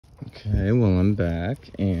Okay, well, I'm back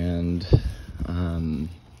and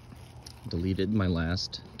deleted my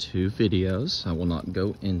last 2 videos. I will not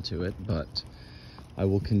go into it, but I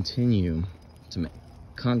will continue to make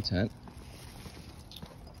content.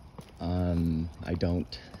 I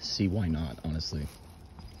don't see why not, honestly.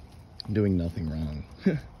 I'm doing nothing wrong.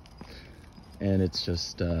 And it's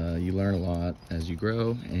just, you learn a lot as you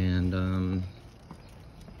grow, and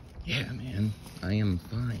yeah, man, I am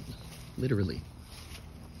fine, literally.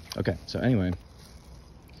 Okay, so anyway,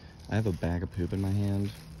 I have a bag of poop in my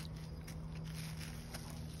hand.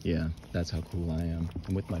 Yeah, that's how cool I am.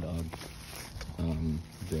 I'm with my dog,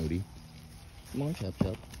 Brody. Come on, Chop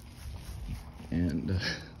Chop. And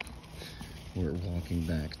we're walking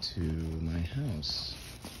back to my house.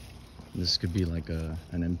 This could be like an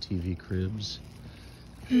MTV Cribs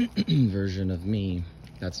version of me.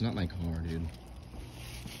 That's not my car, dude.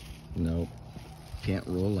 Nope, can't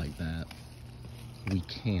roll like that. We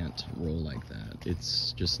can't roll like that.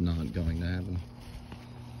 It's just not going to happen.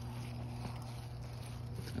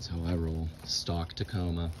 That's how I roll. Stock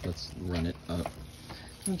Tacoma. Let's run it up.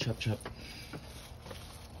 Come on, Chop Chop.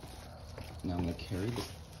 Now I'm gonna carry this.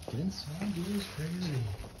 Get inside, dude. It's crazy.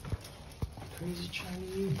 Crazy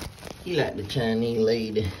Chinese. You like the Chinese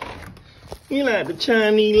lady. You like the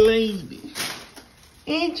Chinese lady.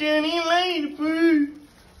 Ain't Chinese lady, boo.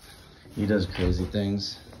 He does crazy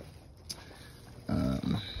things.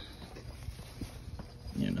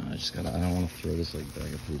 You know, I don't want to throw this like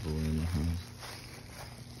bag of poop away in the house.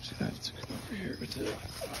 Just gotta have to come over here with it.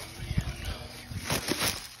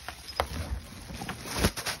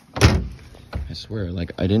 Oh, man. I swear,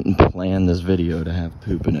 like, I didn't plan this video to have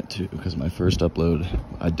poop in it too, because my first upload,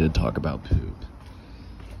 I did talk about poop.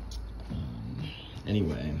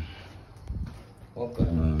 Anyway.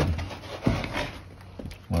 Welcome.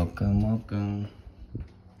 Welcome.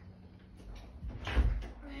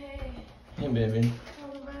 Hey, baby.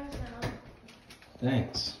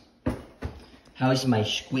 Thanks. How's my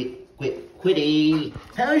quitty?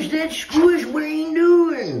 How's that squish? What are you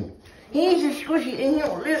doing? He's a squishy and he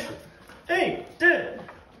don't listen. Hey, Dad.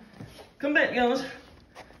 Come back, guys.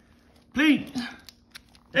 Please.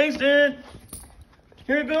 Thanks, Dad.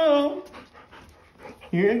 Here I go.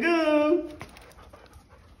 Here I go.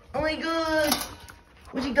 Oh my God.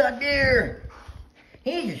 What's he got there?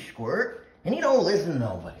 He's a squirt and he don't listen to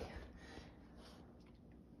nobody.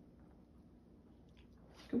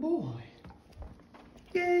 Good boy.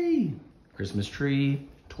 Yay. Christmas tree,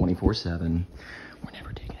 24/7. We're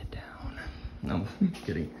never taking it down. No, I'm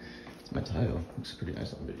kidding. It's my tile. Looks pretty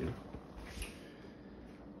nice on video.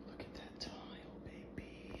 Look at that tile,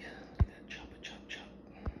 baby. Look at that chop.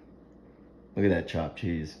 Look at that chopped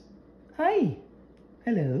cheese. Hi.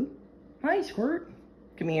 Hello. Hi, Squirt.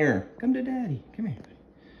 Come here. Come to Daddy. Come here.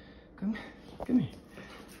 Come here. Come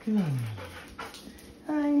here.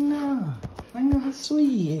 I know how sweet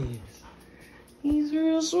he is. He's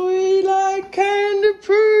real sweet like candy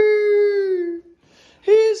poo.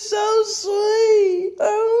 He's so sweet.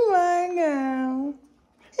 Oh my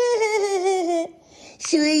God.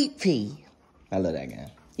 Sweet pea. I love that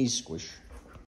guy. He's squish.